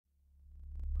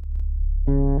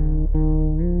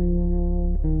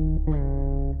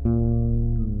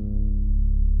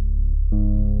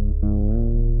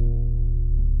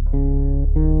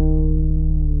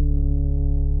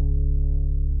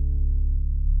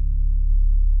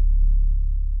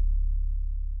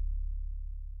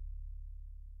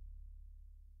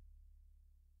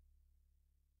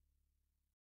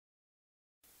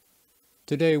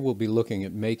Today we'll be looking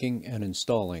at making and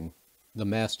installing the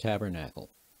mast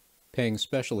tabernacle, paying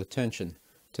special attention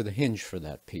to the hinge for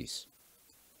that piece.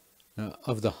 Now,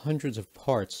 of the hundreds of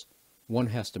parts one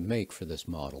has to make for this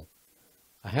model,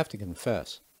 I have to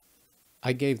confess,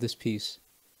 I gave this piece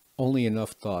only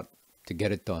enough thought to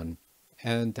get it done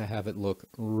and to have it look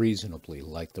reasonably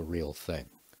like the real thing.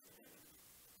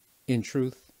 In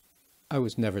truth, I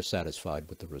was never satisfied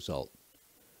with the result.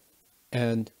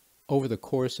 And over the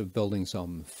course of building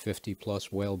some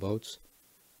 50-plus whaleboats,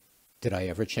 did I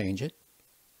ever change it?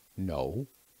 No.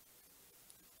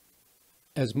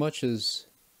 As much as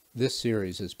this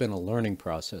series has been a learning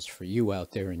process for you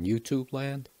out there in YouTube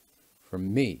land, for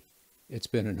me, it's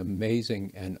been an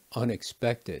amazing and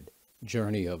unexpected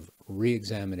journey of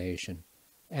re-examination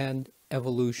and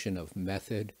evolution of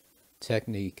method,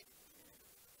 technique,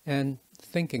 and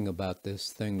thinking about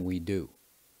this thing we do.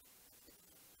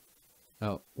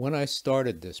 Now, when I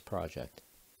started this project,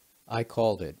 I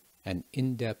called it an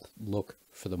in-depth look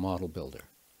for the model builder.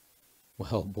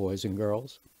 Well, boys and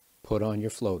girls, put on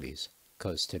your floaties,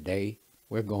 'cause today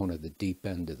we're going to the deep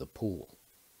end of the pool.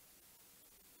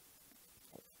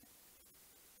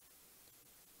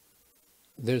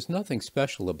 There's nothing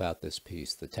special about this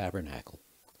piece, the tabernacle.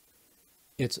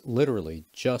 It's literally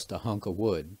just a hunk of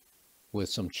wood with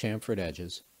some chamfered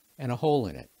edges and a hole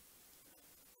in it.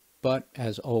 But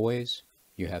as always,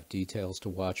 you have details to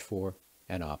watch for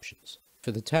and options.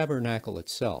 For the tabernacle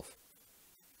itself,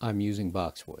 I'm using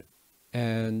boxwood.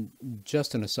 And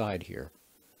just an aside here,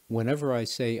 whenever I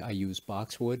say I use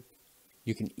boxwood,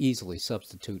 you can easily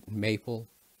substitute maple,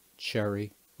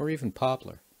 cherry, or even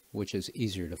poplar, which is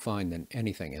easier to find than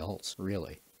anything else,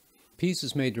 really. The piece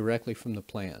is made directly from the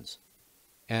plans,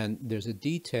 and there's a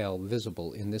detail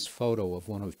visible in this photo of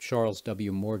one of Charles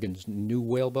W. Morgan's new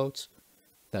whaleboats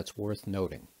that's worth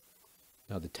noting.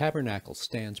 Now, the tabernacle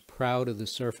stands proud of the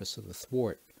surface of the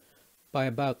thwart by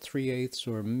about 3/8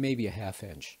 or maybe a ½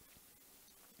 inch.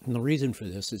 And the reason for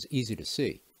this is easy to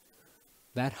see.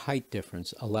 That height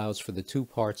difference allows for the two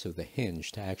parts of the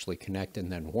hinge to actually connect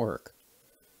and then work.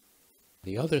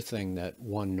 The other thing that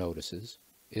one notices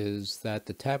is that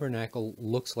the tabernacle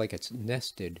looks like it's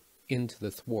nested into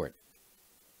the thwart.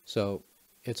 So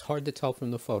it's hard to tell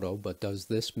from the photo, but does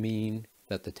this mean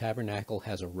that the tabernacle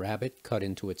has a rabbet cut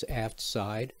into its aft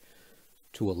side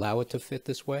to allow it to fit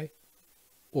this way?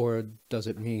 Or does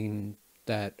it mean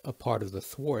that a part of the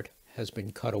thwart has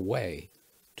been cut away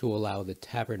to allow the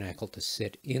tabernacle to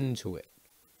sit into it?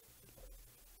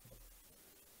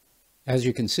 As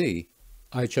you can see,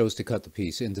 I chose to cut the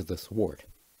piece into the thwart,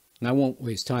 and I won't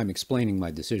waste time explaining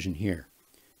my decision here.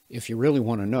 If you really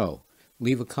want to know,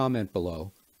 leave a comment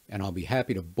below, and I'll be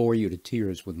happy to bore you to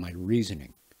tears with my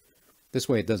reasoning. This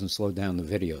way it doesn't slow down the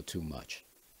video too much.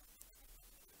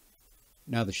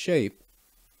 Now, the shape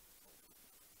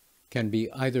can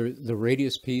be either the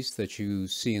radius piece that you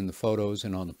see in the photos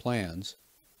and on the plans,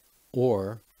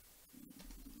 or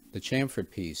the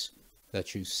chamfered piece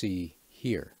that you see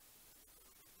here.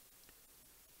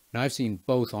 Now, I've seen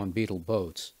both on Beetle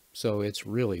boats, so it's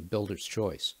really builder's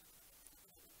choice.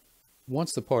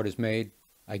 Once the part is made,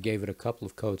 I gave it a couple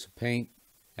of coats of paint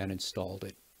and installed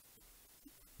it.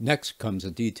 Next comes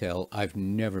a detail I've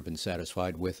never been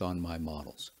satisfied with on my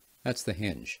models. That's the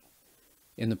hinge.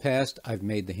 In the past, I've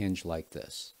made the hinge like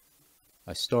this.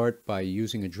 I start by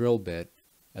using a drill bit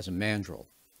as a mandrel,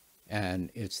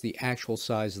 and it's the actual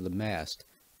size of the mast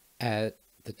at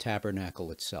the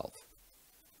tabernacle itself.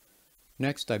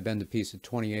 Next, I bend a piece of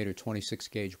 28 or 26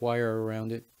 gauge wire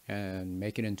around it and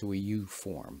make it into a U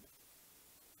form.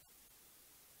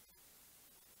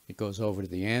 It goes over to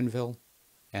the anvil,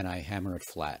 and I hammer it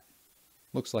flat.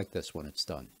 Looks like this when it's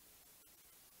done.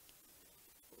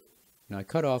 Now, I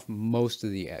cut off most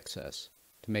of the excess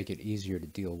to make it easier to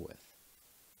deal with.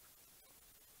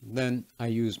 Then I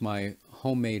use my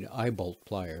homemade eye-bolt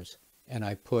pliers, and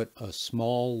I put a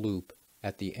small loop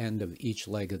at the end of each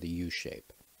leg of the U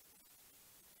shape.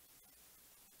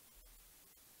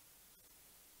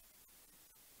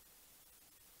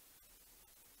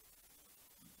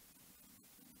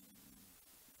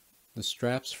 The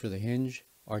straps for the hinge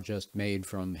are just made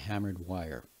from hammered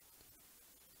wire,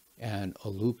 and a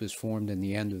loop is formed in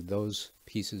the end of those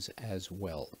pieces as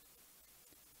well.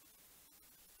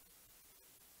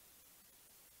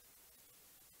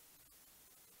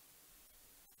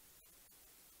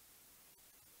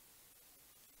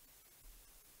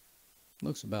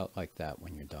 Looks about like that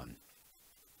when you're done.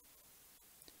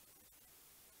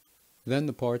 Then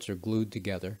the parts are glued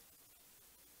together,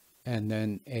 and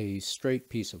then a straight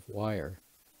piece of wire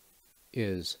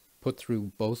is put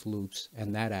through both loops,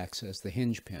 and that acts as the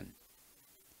hinge pin.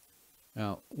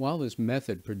 Now, while this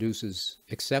method produces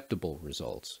acceptable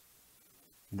results,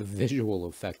 the visual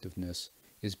effectiveness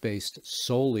is based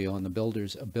solely on the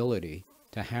builder's ability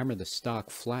to hammer the stock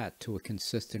flat to a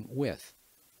consistent width.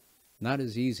 Not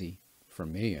as easy, for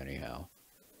me anyhow,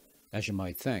 as you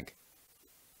might think.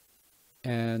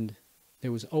 And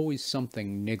there was always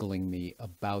something niggling me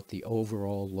about the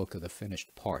overall look of the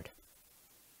finished part.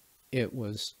 It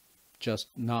was just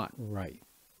not right.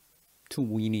 Too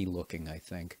weeny looking, I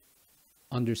think.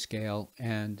 Underscale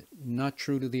and not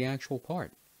true to the actual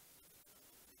part.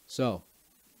 So,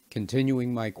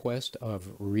 continuing my quest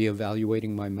of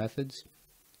reevaluating my methods,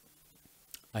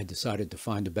 I decided to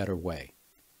find a better way.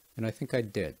 And I think I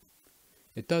did.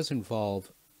 It does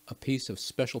involve a piece of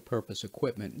special purpose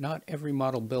equipment not every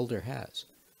model builder has,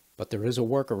 but there is a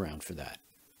workaround for that.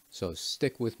 So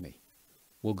stick with me.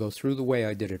 We'll go through the way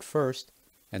I did it first,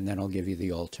 and then I'll give you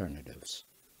the alternatives.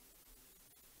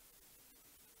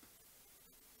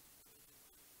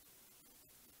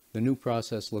 The new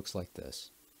process looks like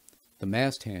this. The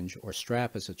mast hinge, or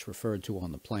strap as it's referred to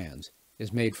on the plans,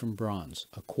 is made from bronze,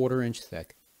 a 1/4 inch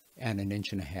thick and 1.5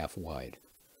 inches wide.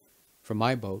 For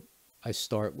my boat, I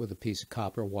start with a piece of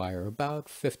copper wire about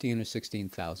 15 or 16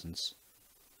 thousandths,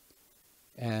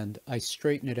 and I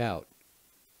straighten it out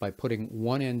by putting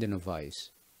one end in a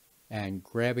vise and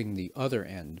grabbing the other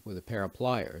end with a pair of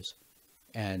pliers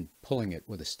and pulling it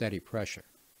with a steady pressure.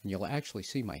 And you'll actually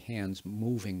see my hands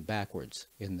moving backwards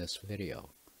in this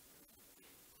video.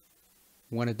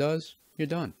 When it does, you're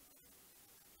done.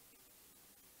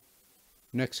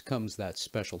 Next comes that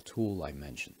special tool I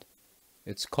mentioned.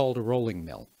 It's called a rolling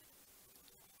mill,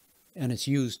 and it's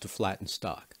used to flatten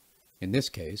stock, in this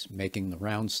case making the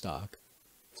round stock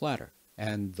flatter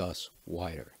and thus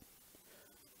wider.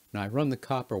 Now I run the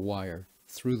copper wire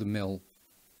through the mill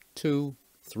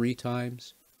 2-3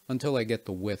 times until I get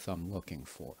the width I'm looking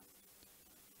for.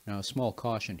 Now a small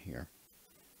caution here.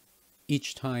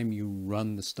 Each time you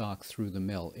run the stock through the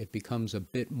mill, it becomes a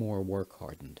bit more work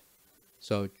hardened.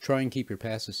 So try and keep your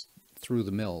passes through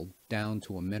the mill down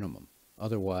to a minimum.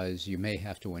 Otherwise, you may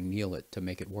have to anneal it to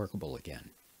make it workable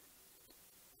again.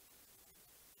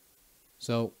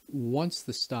 So once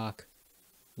the stock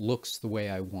looks the way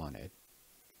I want it,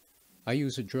 I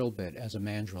use a drill bit as a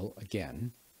mandrel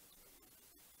again.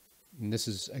 And this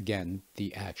is, again,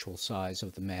 the actual size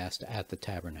of the mast at the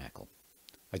tabernacle.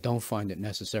 I don't find it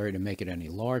necessary to make it any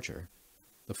larger.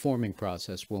 The forming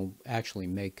process will actually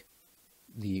make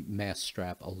the mast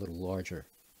strap a little larger,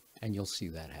 and you'll see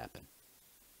that happen.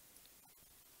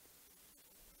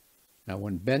 Now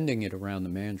when bending it around the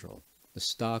mandrel, the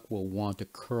stock will want to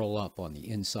curl up on the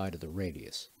inside of the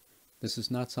radius. This is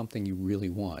not something you really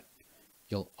want.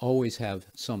 You'll always have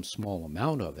some small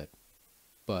amount of it,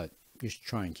 but you should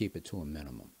try and keep it to a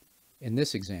minimum. In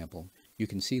this example, you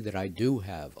can see that I do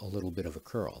have a little bit of a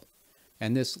curl,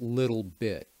 and this little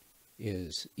bit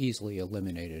is easily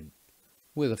eliminated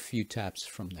with a few taps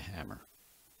from the hammer.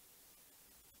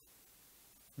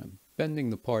 Now, bending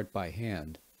the part by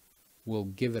hand will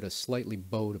give it a slightly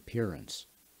bowed appearance,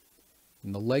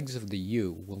 and the legs of the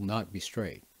U will not be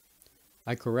straight.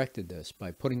 I corrected this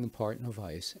by putting the part in a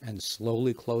vise and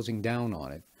slowly closing down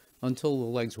on it until the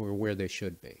legs were where they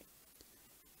should be.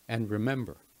 And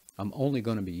remember, I'm only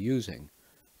going to be using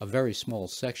a very small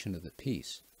section of the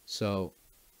piece, so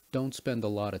don't spend a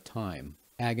lot of time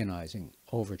agonizing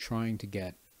over trying to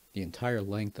get the entire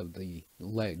length of the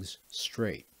legs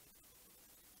straight.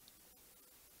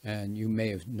 And you may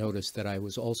have noticed that I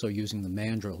was also using the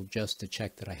mandrel just to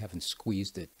check that I haven't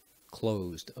squeezed it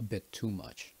closed a bit too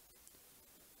much.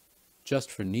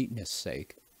 Just for neatness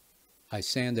sake, I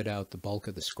sanded out the bulk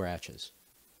of the scratches.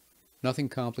 Nothing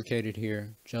complicated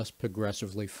here, just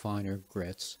progressively finer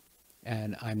grits,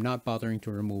 and I'm not bothering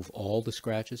to remove all the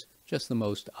scratches, just the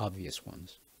most obvious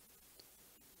ones.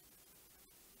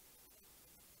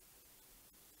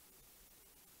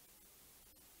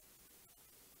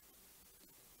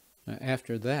 Now,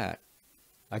 after that,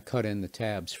 I cut in the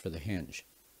tabs for the hinge,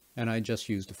 and I just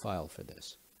used a file for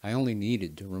this. I only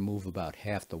needed to remove about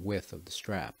half the width of the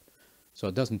strap, so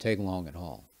it doesn't take long at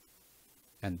all.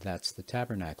 And that's the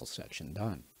tabernacle section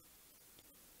done.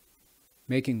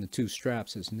 Making the two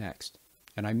straps is next,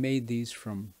 and I made these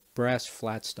from brass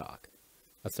flat stock,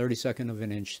 a 32nd of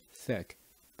an inch thick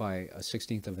by a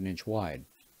 1/16 of an inch wide.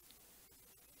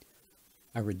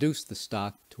 I reduced the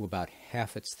stock to about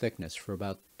half its thickness for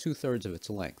about 2/3 of its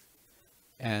length,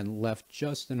 and left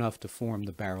just enough to form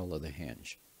the barrel of the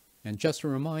hinge. And just a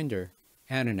reminder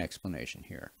and an explanation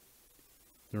here.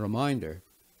 The reminder,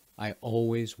 I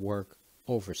always work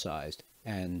oversized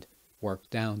and work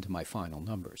down to my final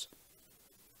numbers.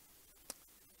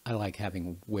 I like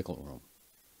having wiggle room.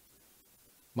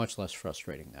 Much less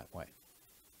frustrating that way.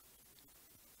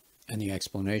 And the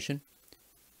explanation?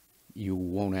 You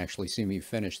won't actually see me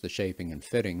finish the shaping and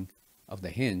fitting of the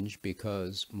hinge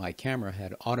because my camera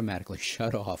had automatically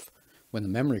shut off when the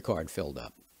memory card filled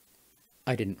up.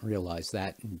 I didn't realize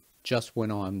that and just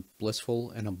went on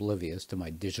blissful and oblivious to my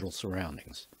digital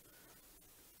surroundings.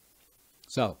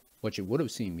 So, what you would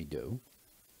have seen me do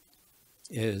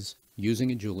is,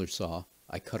 using a jeweler's saw,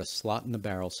 I cut a slot in the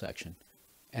barrel section,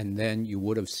 and then you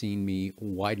would have seen me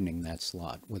widening that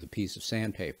slot with a piece of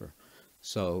sandpaper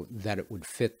so that it would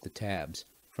fit the tabs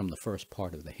from the first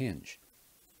part of the hinge.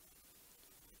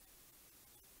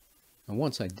 And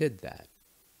once I did that,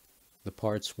 the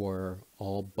parts were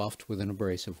all buffed with an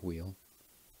abrasive wheel,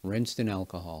 rinsed in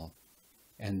alcohol,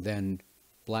 and then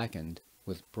blackened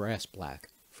with brass black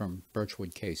from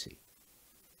Birchwood Casey.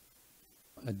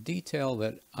 A detail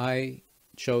that I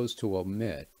chose to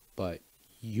omit, but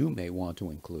you may want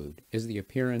to include, is the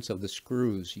appearance of the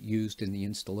screws used in the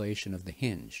installation of the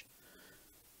hinge.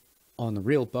 On the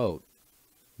real boat,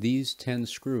 these 10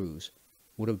 screws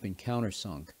would have been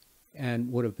countersunk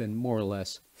and would have been more or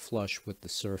less flush with the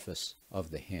surface of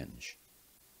the hinge.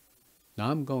 Now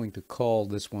I'm going to call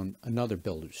this one another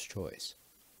builder's choice.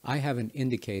 I haven't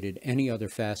indicated any other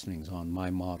fastenings on my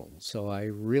model, so I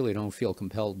really don't feel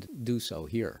compelled to do so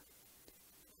here.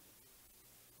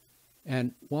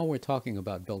 And while we're talking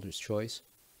about builder's choice,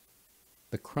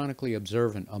 the chronically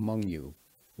observant among you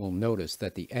will notice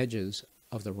that the edges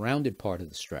of the rounded part of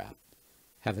the strap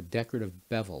have a decorative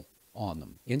bevel on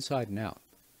them, inside and out,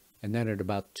 and then at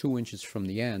about 2 inches from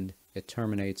the end, it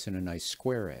terminates in a nice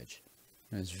square edge.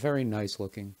 And it's very nice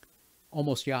looking,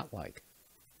 almost yacht-like.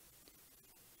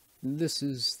 This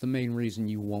is the main reason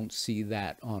you won't see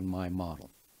that on my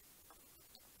model.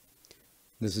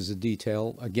 This is a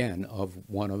detail, again, of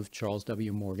one of Charles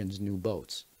W. Morgan's new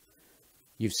boats.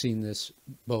 You've seen this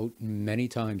boat many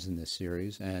times in this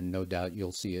series, and no doubt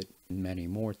you'll see it many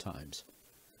more times.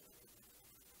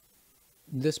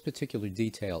 This particular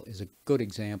detail is a good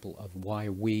example of why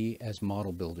we, as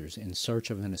model builders in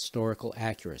search of an historical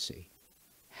accuracy,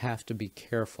 have to be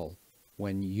careful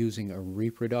when using a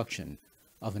reproduction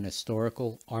of an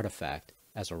historical artifact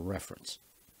as a reference.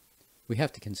 We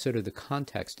have to consider the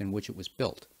context in which it was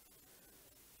built.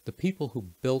 The people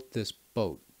who built this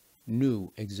boat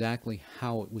knew exactly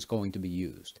how it was going to be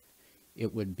used.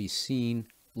 It would be seen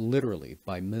literally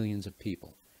by millions of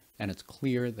people, and it's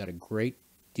clear that a great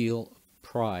deal of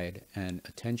pride and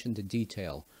attention to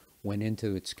detail went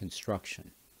into its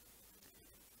construction.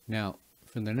 Now,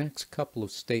 for the next couple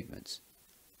of statements,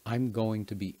 I'm going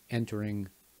to be entering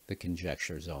the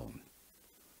conjecture zone.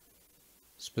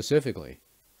 Specifically,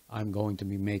 I'm going to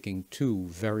be making two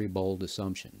very bold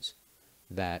assumptions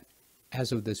that,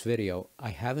 as of this video, I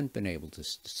haven't been able to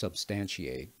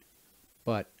substantiate,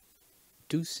 but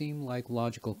do seem like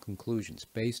logical conclusions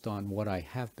based on what I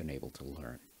have been able to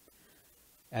learn.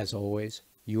 As always,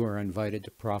 you are invited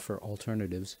to proffer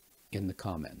alternatives in the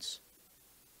comments.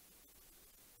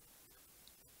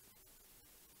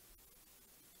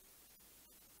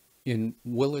 In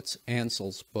Willits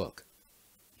Ansell's book,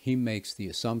 he makes the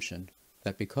assumption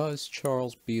that because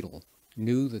Charles Beadle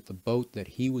knew that the boat that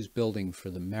he was building for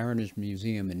the Mariners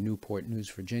Museum in Newport News,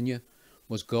 Virginia,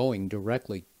 was going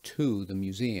directly to the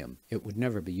museum, it would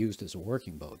never be used as a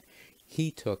working boat, he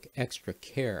took extra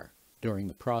care during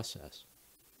the process.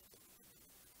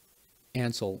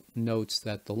 Ansell notes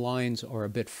that the lines are a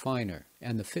bit finer,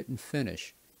 and the fit and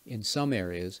finish in some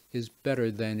areas is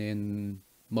better than in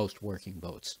most working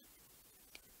boats.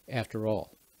 After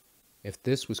all, if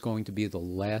this was going to be the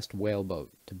last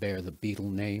whaleboat to bear the Beadle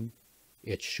name,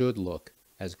 it should look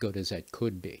as good as it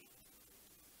could be.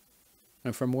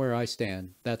 And from where I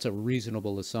stand, that's a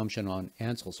reasonable assumption on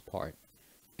Ansell's part,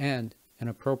 and an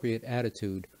appropriate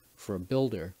attitude for a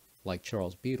builder like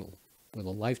Charles Beadle, with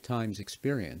a lifetime's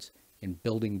experience in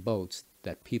building boats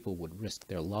that people would risk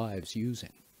their lives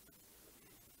using.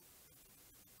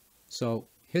 So,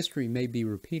 history may be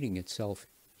repeating itself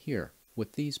here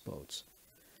with these boats.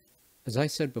 As I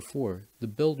said before, the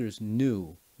builders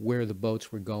knew where the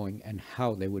boats were going and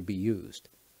how they would be used.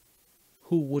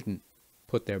 Who wouldn't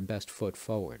put their best foot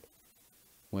forward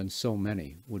when so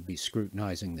many would be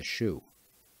scrutinizing the shoe?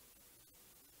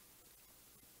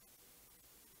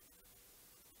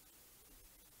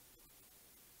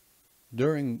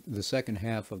 During the second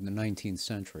half of the 19th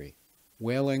century,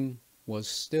 whaling was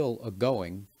still a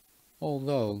going,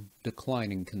 although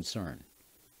declining concern.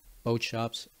 Boat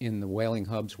shops in the whaling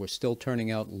hubs were still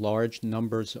turning out large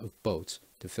numbers of boats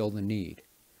to fill the need,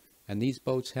 and these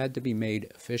boats had to be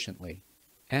made efficiently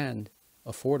and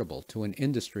affordable to an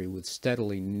industry with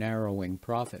steadily narrowing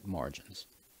profit margins.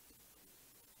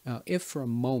 Now, if for a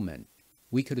moment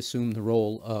we could assume the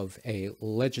role of a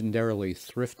legendarily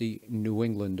thrifty New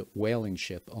England whaling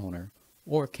ship owner,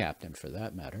 or captain for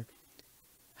that matter,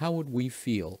 how would we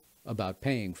feel about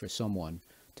paying for someone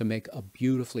to make a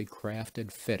beautifully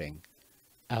crafted fitting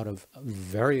out of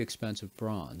very expensive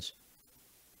bronze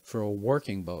for a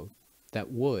working boat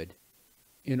that would,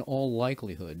 in all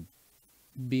likelihood,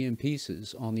 be in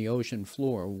pieces on the ocean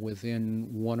floor within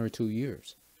 1 or 2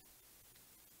 years?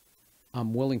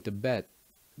 I'm willing to bet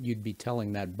you'd be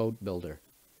telling that boat builder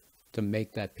to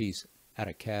make that piece out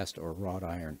of cast or wrought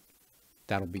iron.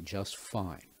 That'll be just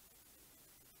fine.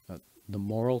 The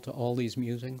moral to all these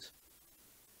musings: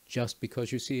 just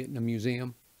because you see it in a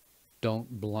museum,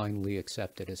 don't blindly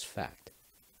accept it as fact.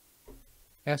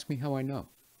 Ask me how I know.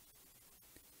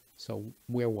 So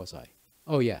where was I?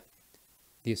 Oh yeah,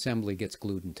 the assembly gets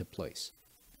glued into place.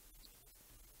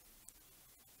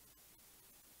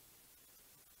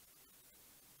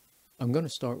 I'm going to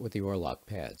start with the oarlock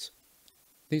pads.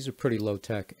 These are pretty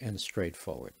low-tech and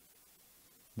straightforward.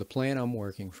 The plan I'm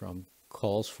working from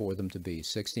calls for them to be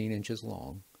 16 inches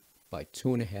long by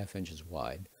 2.5 inches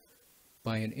wide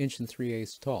by 1 3/8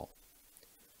 inches tall.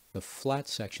 The flat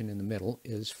section in the middle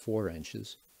is 4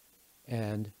 inches,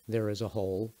 and there is a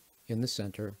hole in the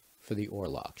center for the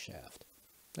oarlock shaft.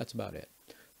 That's about it.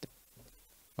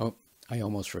 Oh, I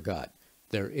almost forgot.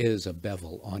 There is a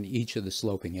bevel on each of the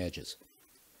sloping edges.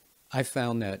 I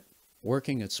found that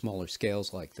working at smaller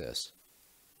scales like this,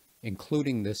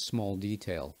 including this small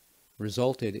detail,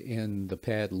 resulted in the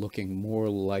pad looking more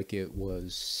like it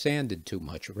was sanded too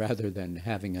much rather than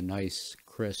having a nice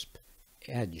crisp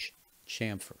edge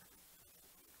chamfer.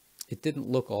 It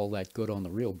didn't look all that good on the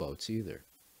real boats either.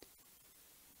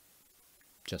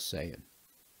 Just saying.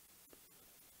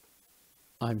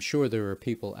 I'm sure there are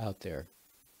people out there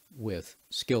with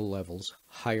skill levels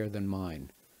higher than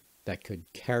mine that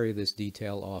could carry this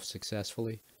detail off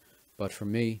successfully, but for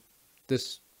me,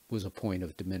 this was a point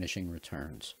of diminishing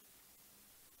returns.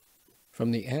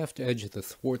 From the aft edge of the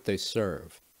thwart they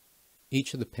serve,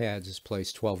 each of the pads is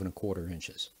placed 12 1/4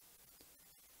 inches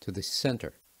to the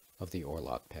center of the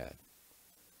oarlock pad.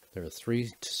 There are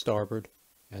 3 to starboard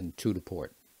and 2 to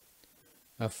port.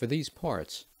 Now for these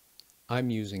parts, I'm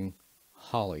using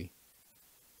holly,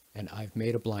 and I've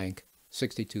made a blank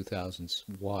 62 thousandths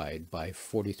wide by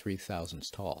 43 thousandths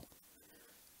tall.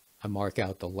 I mark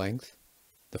out the length,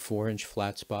 the 4-inch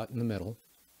flat spot in the middle,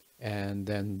 and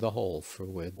then the hole for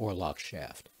the oarlock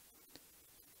shaft.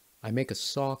 I make a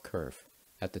saw curve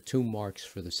at the 2 marks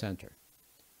for the center.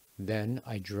 Then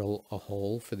I drill a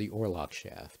hole for the oarlock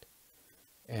shaft,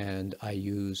 and I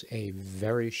use a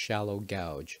very shallow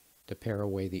gouge to pare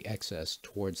away the excess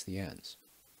towards the ends.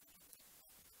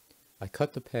 I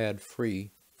cut the pad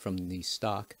free from the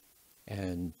stock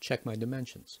and check my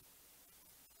dimensions.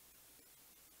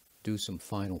 Do some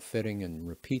final fitting and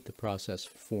repeat the process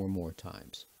 4 more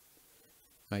times.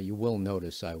 Now you will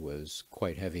notice I was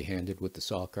quite heavy-handed with the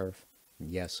saw curve.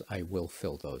 Yes, I will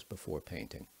fill those before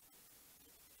painting.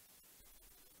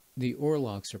 The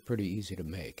oarlocks are pretty easy to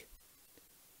make.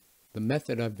 The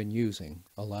method I've been using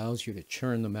allows you to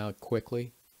churn them out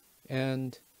quickly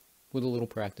and, with a little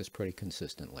practice, pretty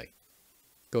consistently.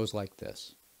 Goes like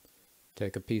this.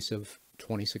 Take a piece of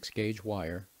 26 gauge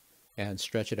wire and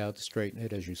stretch it out to straighten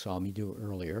it as you saw me do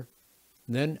earlier.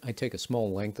 Then I take a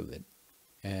small length of it,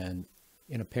 and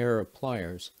in a pair of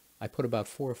pliers I put about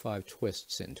 4 or 5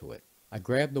 twists into it. I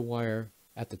grab the wire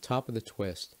at the top of the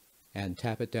twist and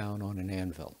tap it down on an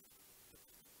anvil.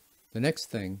 The next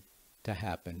thing to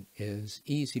happen is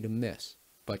easy to miss,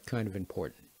 but kind of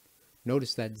important.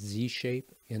 Notice that Z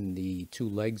shape in the 2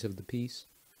 legs of the piece?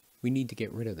 We need to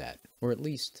get rid of that, or at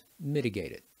least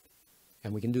mitigate it.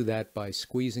 And we can do that by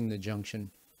squeezing the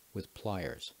junction with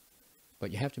pliers.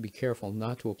 But you have to be careful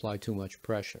not to apply too much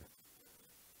pressure.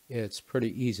 It's pretty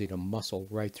easy to muscle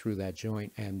right through that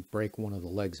joint and break one of the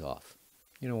legs off.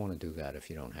 You don't want to do that if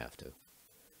you don't have to.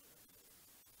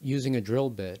 Using a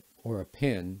drill bit or a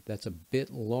pin that's a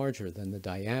bit larger than the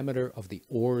diameter of the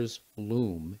oar's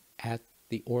loom at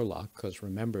the oarlock, because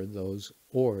remember, those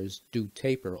oars do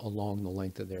taper along the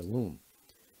length of their loom.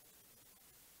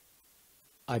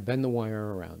 I bend the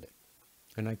wire around it,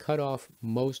 and I cut off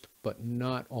most but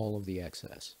not all of the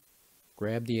excess.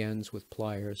 Grab the ends with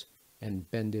pliers and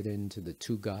bend it into the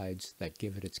 2 guides that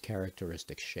give it its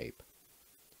characteristic shape.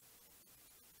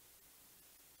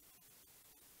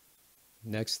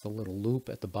 Next, the little loop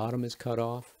at the bottom is cut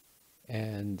off,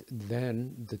 and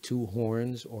then the 2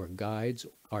 horns or guides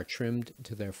are trimmed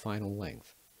to their final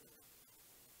length.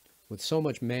 With so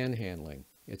much manhandling,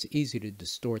 it's easy to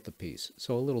distort the piece,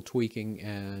 so a little tweaking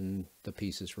and the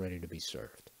piece is ready to be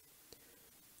served.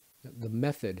 The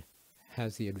method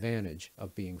has the advantage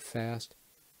of being fast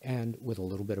and, with a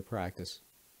little bit of practice,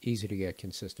 easy to get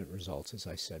consistent results, as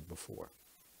I said before.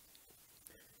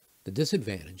 The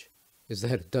disadvantage is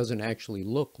that it doesn't actually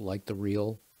look like the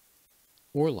real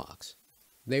oarlocks.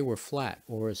 They were flat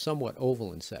or somewhat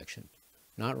oval in section,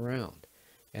 not round,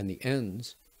 and the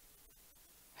ends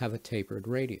have a tapered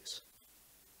radius.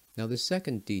 Now, the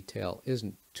second detail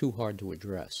isn't too hard to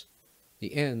address.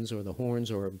 The ends, or the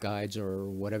horns, or guides, or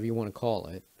whatever you want to call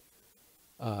it,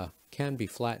 can be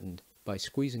flattened by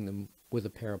squeezing them with a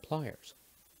pair of pliers,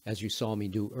 as you saw me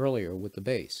do earlier with the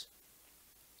base.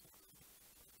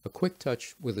 A quick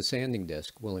touch with a sanding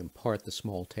disc will impart the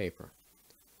small taper.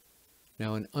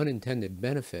 Now, an unintended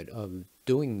benefit of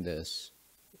doing this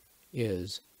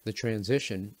is the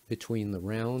transition between the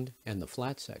round and the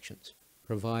flat sections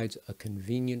provides a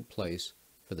convenient place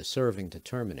for the serving to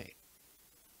terminate.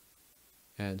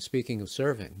 And speaking of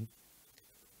serving,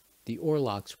 the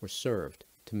oarlocks were served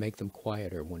to make them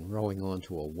quieter when rowing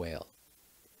onto a whale.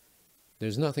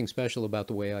 There's nothing special about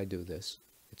the way I do this.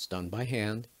 It's done by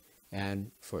hand,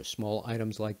 and for small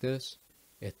items like this,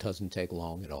 it doesn't take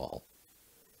long at all.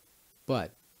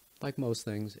 But, like most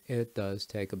things, it does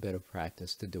take a bit of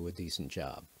practice to do a decent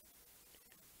job.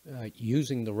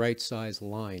 Using the right size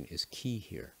line is key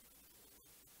here.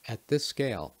 At this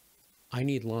scale, I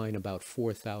need line about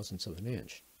 4/1000ths of an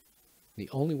inch. The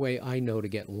only way I know to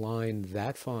get line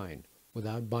that fine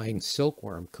without buying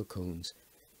silkworm cocoons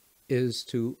is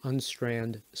to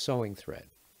unstrand sewing thread.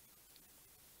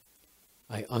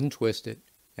 I untwist it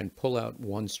and pull out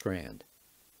one strand.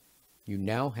 You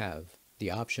now have the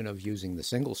option of using the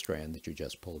single strand that you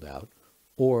just pulled out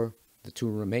or the two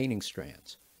remaining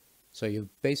strands. So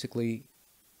you've basically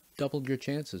doubled your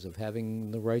chances of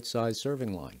having the right size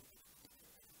serving line.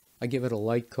 I give it a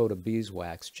light coat of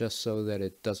beeswax just so that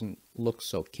it doesn't look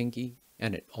so kinky,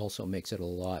 and it also makes it a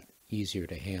lot easier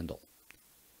to handle.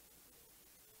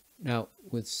 Now,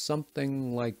 with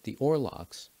something like the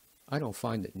oarlocks, I don't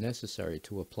find it necessary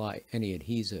to apply any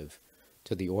adhesive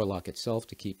to the oarlock itself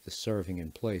to keep the serving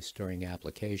in place during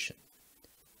application.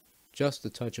 Just a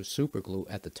touch of superglue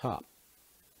at the top.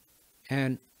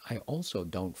 And I also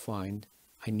don't find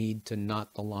I need to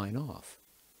knot the line off.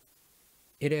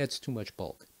 It adds too much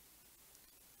bulk.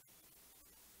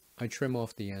 I trim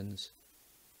off the ends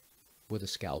with a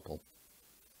scalpel.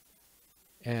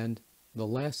 And the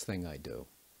last thing I do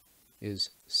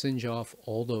is singe off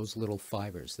all those little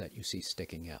fibers that you see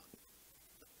sticking out.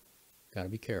 Got to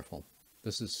be careful.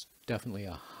 This is definitely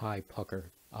a high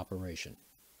pucker operation.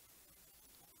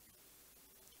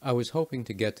 I was hoping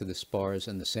to get to the spars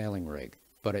and the sailing rig,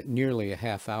 but at nearly a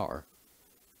half hour,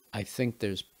 I think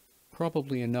there's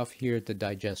probably enough here to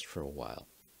digest for a while.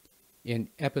 In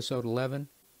episode 11,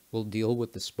 we'll deal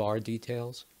with the spar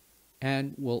details,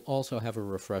 and we'll also have a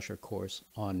refresher course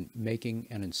on making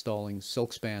and installing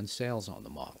silk span sails on the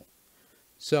model.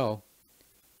 So,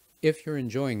 if you're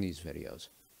enjoying these videos,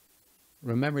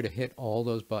 remember to hit all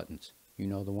those buttons. You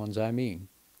know the ones I mean.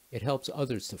 It helps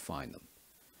others to find them.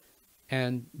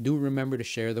 And do remember to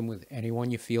share them with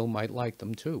anyone you feel might like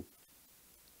them too.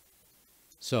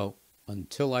 So,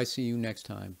 until I see you next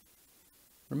time,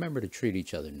 remember to treat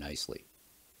each other nicely.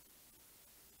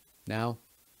 Now,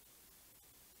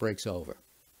 break's over.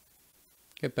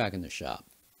 Get back in the shop.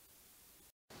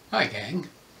 Hi, gang.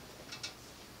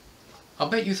 I'll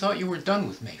bet you thought you were done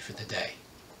with me for the day.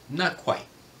 Not quite.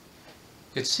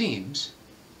 It seems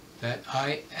that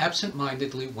I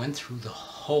absent-mindedly went through the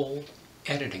whole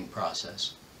editing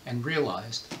process and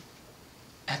realized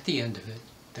at the end of it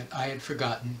that I had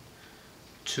forgotten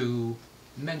to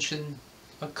mention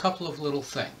a couple of little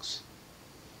things.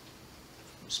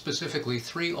 Specifically,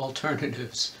 3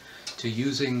 alternatives to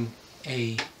using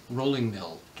a rolling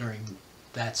mill during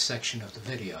that section of the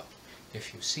video,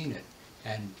 if you've seen it.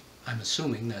 And I'm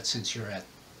assuming that since you're at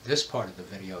this part of the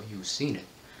video, you've seen it,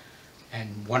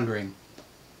 and wondering,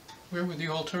 where were the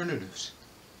alternatives?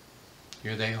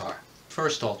 Here they are.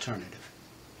 First alternative.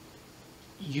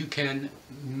 You can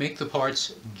make the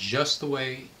parts just the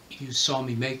way you saw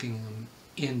me making them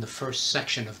in the first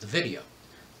section of the video.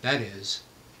 That is,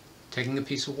 taking a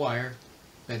piece of wire,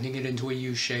 bending it into a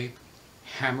U shape,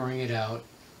 hammering it out,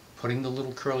 putting the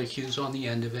little curlicues on the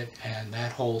end of it, and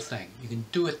that whole thing. You can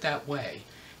do it that way,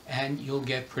 and you'll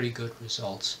get pretty good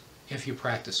results if you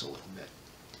practice a little bit.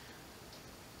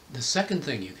 The second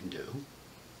thing you can do,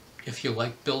 if you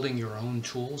like building your own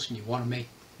tools and you want to make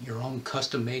your own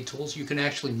custom-made tools, you can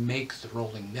actually make the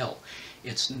rolling mill.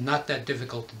 It's not that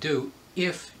difficult to do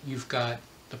if you've got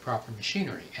the proper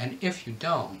machinery. And if you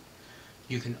don't,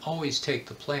 you can always take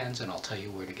the plans, and I'll tell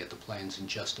you where to get the plans in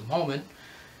just a moment.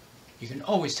 You can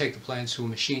always take the plans to a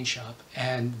machine shop,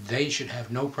 and they should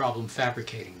have no problem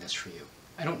fabricating this for you.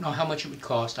 I don't know how much it would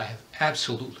cost. I have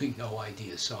absolutely no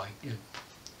idea, so I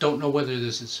don't know whether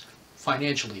this is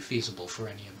financially feasible for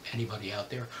anybody out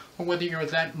there, or whether you're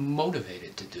that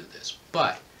motivated to do this.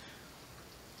 But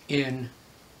in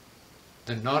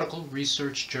the Nautical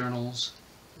Research Journal's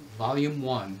Volume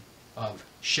 1 of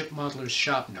Ship Modelers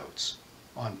Shop Notes,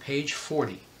 on page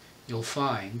 40, you'll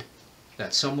find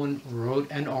that someone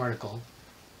wrote an article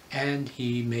and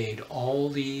he made all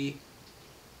the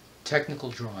technical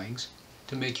drawings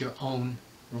to make your own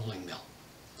rolling mill.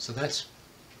 So that's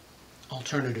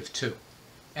alternative 2.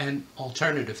 And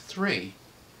alternative 3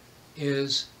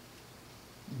 is,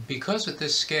 because at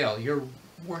this scale you're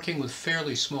working with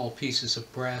fairly small pieces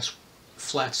of brass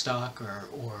flat stock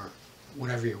or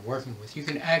whatever you're working with, you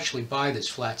can actually buy this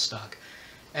flat stock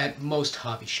at most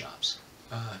hobby shops.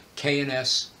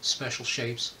 K&S Special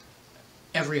Shapes,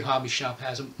 every hobby shop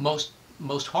has them.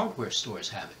 Most hardware stores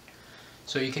have it.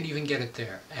 So you can even get it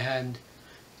there. And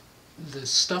the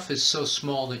stuff is so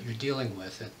small that you're dealing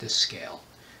with at this scale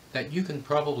that you can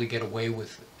probably get away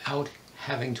without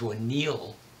having to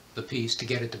anneal the piece to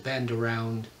get it to bend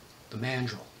around the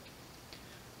mandrel.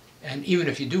 And even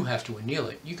if you do have to anneal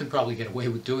it, you can probably get away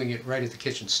with doing it right at the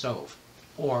kitchen stove.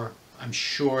 Or I'm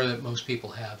sure that most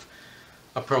people have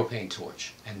a propane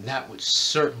torch, and that would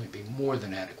certainly be more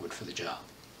than adequate for the job.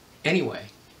 Anyway,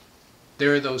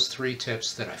 there are those 3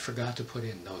 tips that I forgot to put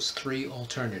in, those 3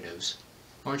 alternatives.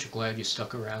 Aren't you glad you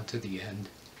stuck around to the end?